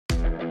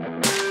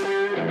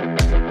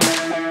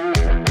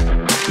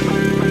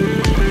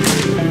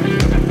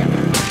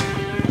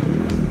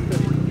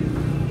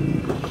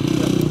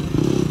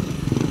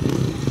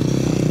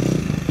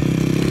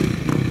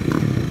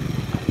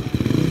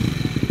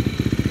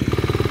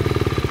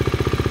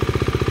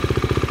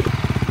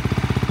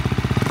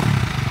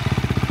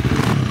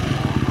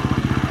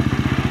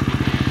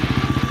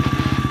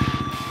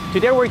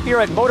Today we're here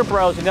at Motor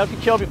Bros in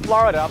Okeechobee,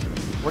 Florida.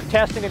 We're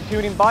testing and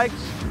tuning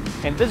bikes,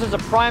 and this is a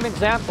prime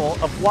example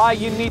of why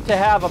you need to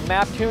have a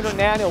Maptuner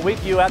Nano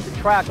with you at the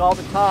track all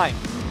the time.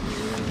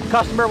 The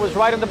customer was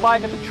riding the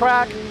bike at the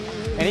track,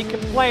 and he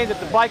complained that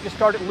the bike has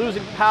started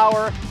losing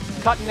power,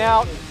 cutting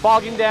out,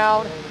 bogging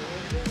down,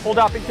 pulled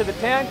up into the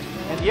tent,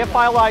 and the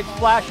FI light's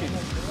flashing.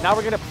 Now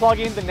we're going to plug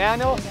in the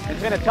Nano, and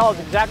it's going to tell us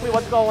exactly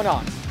what's going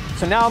on.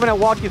 So now I'm going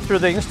to walk you through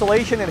the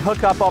installation and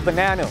hookup of the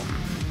Nano.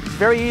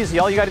 Very easy.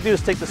 All you got to do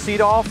is take the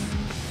seat off,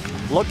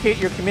 locate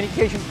your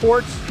communication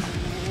ports,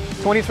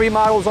 23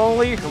 models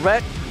only,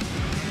 red,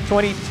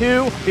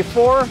 22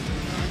 before,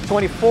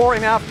 24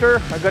 and after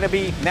are going to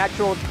be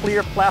natural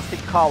clear plastic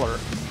collar.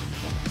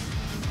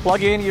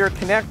 Plug in your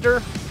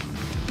connector,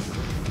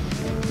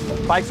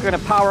 bike's going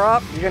to power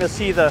up, you're going to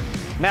see the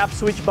map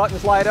switch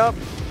buttons light up.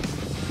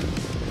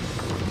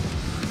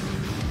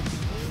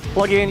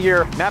 Plug in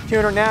your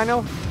Maptuner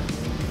Nano.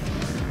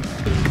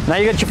 Now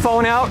you get your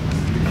phone out,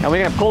 and we're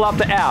going to pull out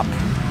the app,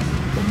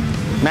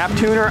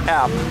 Maptuner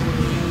app.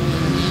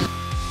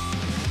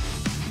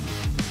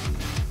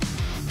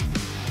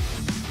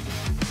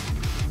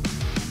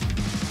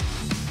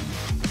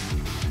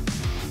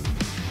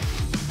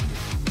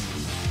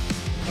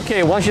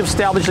 Okay, once you've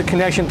established the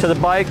connection to the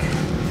bike,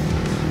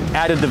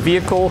 added the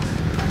vehicle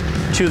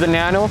to the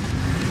Nano,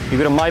 you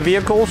go to My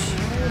Vehicles,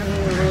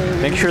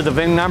 make sure the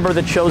VIN number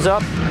that shows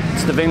up,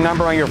 it's the VIN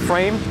number on your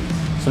frame.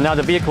 So now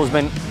the vehicle has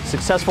been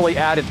successfully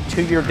added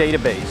to your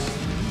database.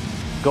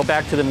 Go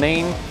back to the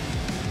main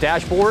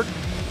dashboard,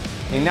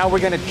 and now we're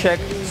going to check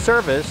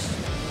service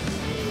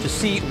to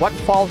see what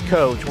fault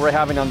codes we're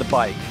having on the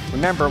bike.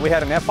 Remember, we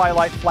had an FI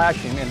light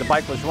flashing and the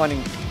bike was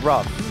running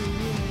rough.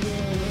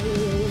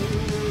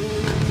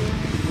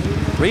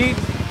 Read.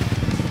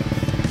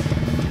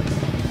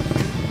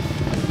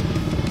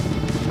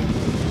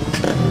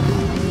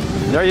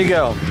 There you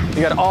go.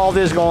 You got all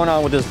this going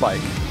on with this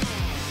bike.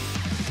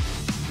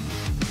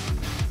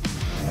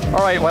 All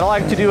right, what I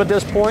like to do at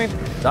this point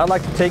is I'd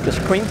like to take a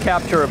screen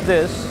capture of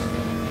this,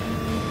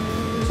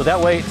 so that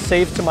way it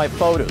saves to my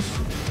photos.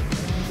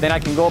 Then I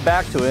can go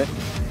back to it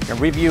and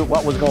review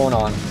what was going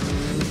on.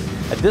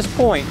 At this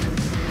point,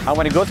 I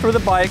want to go through the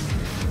bike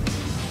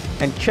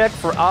and check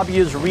for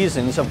obvious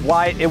reasons of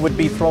why it would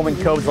be throwing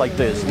codes like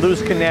this.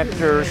 Loose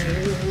connectors,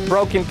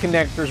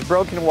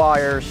 broken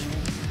wires,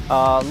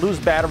 loose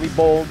battery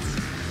bolts.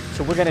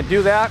 So we're going to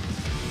do that,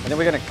 and then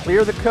we're going to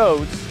clear the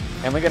codes,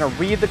 and we're going to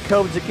read the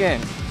codes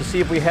again to see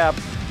if we have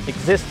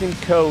existing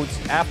codes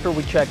after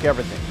we check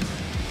everything.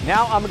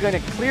 Now I'm going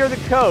to clear the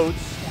codes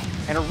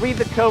and read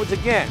the codes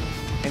again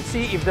and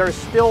see if they're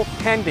still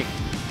pending.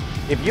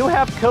 If you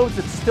have codes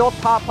that still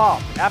pop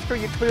up after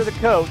you clear the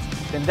codes,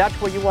 then that's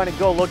where you want to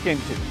go look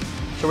into.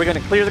 So we're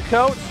going to clear the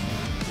codes.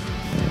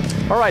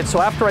 All right, so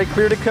after I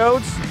clear the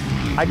codes,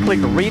 I click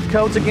read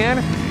codes again,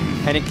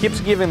 and it keeps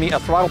giving me a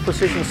throttle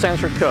position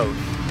sensor code.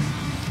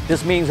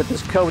 This means that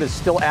this code is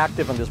still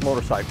active on this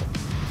motorcycle.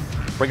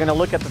 We're going to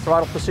look at the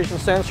throttle position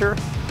sensor,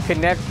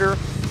 connector,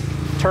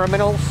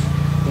 terminals,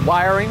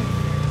 wiring,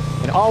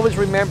 and always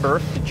remember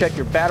to check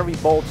your battery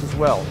bolts as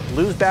well.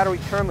 Loose battery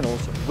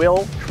terminals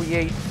will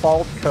create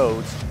fault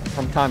codes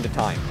from time to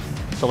time.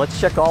 So let's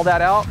check all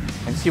that out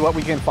and see what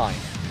we can find.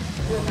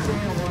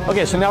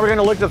 Okay, so now we're going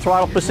to look at the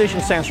throttle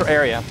position sensor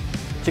area.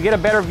 To get a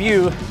better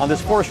view on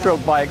this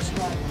 4-stroke bikes,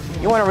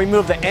 you want to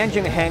remove the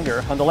engine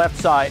hanger on the left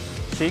side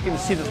so you can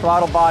see the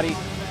throttle body.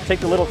 Take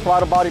the little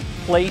throttle body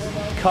plate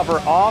cover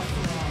off,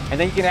 and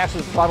then you can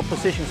access the throttle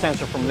position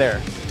sensor from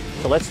there.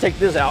 So let's take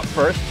this out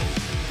first.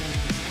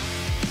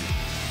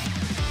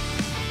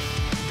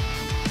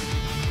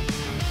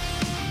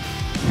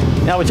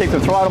 Now we take the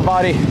throttle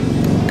body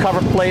cover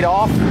plate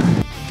off.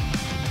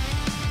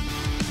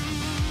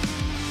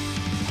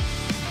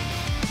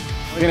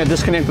 We're going to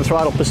disconnect the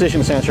throttle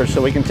position sensor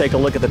so we can take a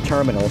look at the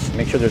terminals,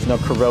 make sure there's no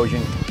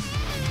corrosion.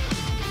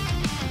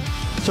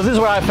 So this is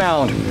what I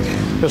found.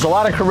 There's a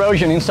lot of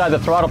corrosion inside the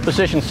throttle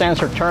position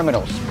sensor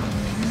terminals.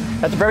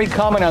 That's very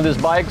common on these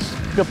bikes.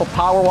 People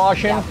power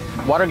washing,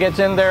 water gets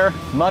in there,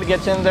 mud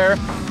gets in there,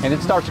 and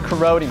it starts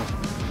corroding.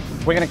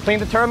 We're going to clean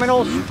the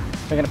terminals,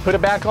 we're going to put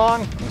it back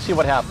on and see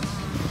what happens.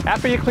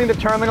 After you clean the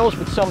terminals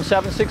with some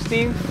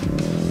 7/16,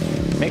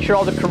 make sure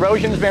all the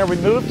corrosion has been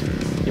removed,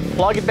 you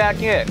plug it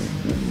back in.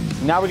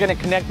 Now we're going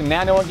to connect the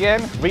Nano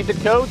again, read the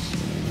codes,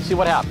 and see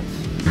what happens.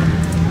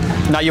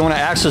 Now you want to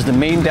access the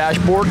main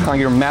dashboard on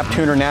your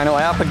Maptuner Nano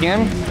app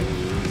again.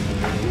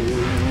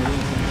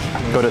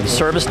 Go to the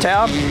Service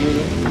tab,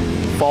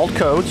 Fault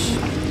Codes,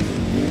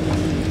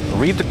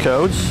 read the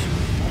codes.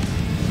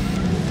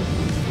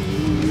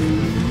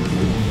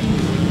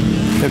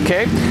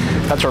 Okay,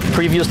 that's our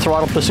previous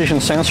throttle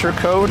position sensor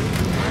code.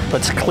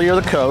 Let's clear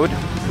the code.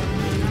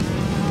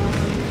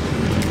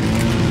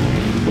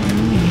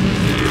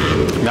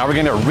 Now we're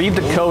going to read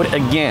the code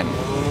again.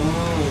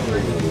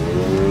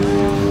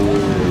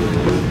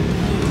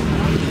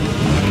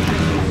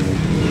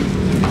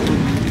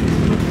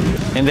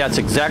 And that's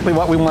exactly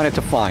what we wanted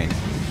to find.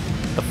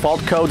 The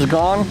fault code's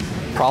gone,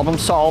 problem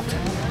solved.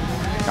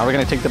 Now we're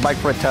going to take the bike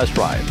for a test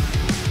drive.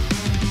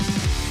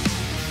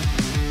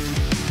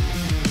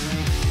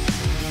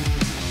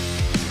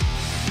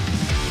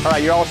 All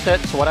right, you're all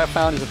set. So what I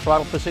found is a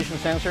throttle position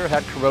sensor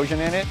had corrosion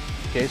in it.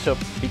 Okay, so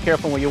be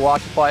careful when you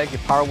wash the bike. You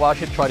power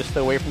wash it, try to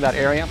stay away from that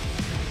area.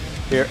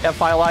 Your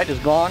FI light is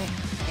gone.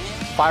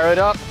 Fire it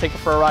up, take it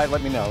for a ride,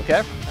 let me know,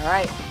 okay? All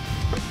right.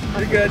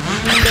 You're good.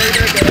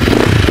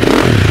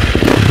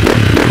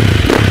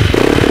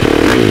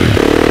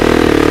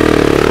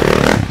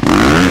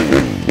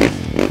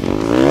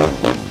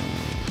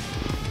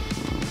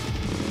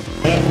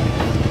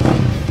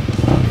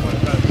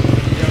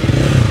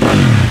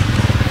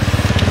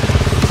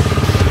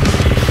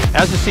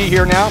 As you see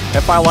here now,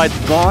 FI light's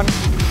gone,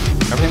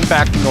 everything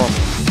back to normal.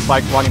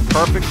 Bike running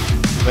perfect,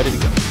 ready to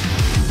go.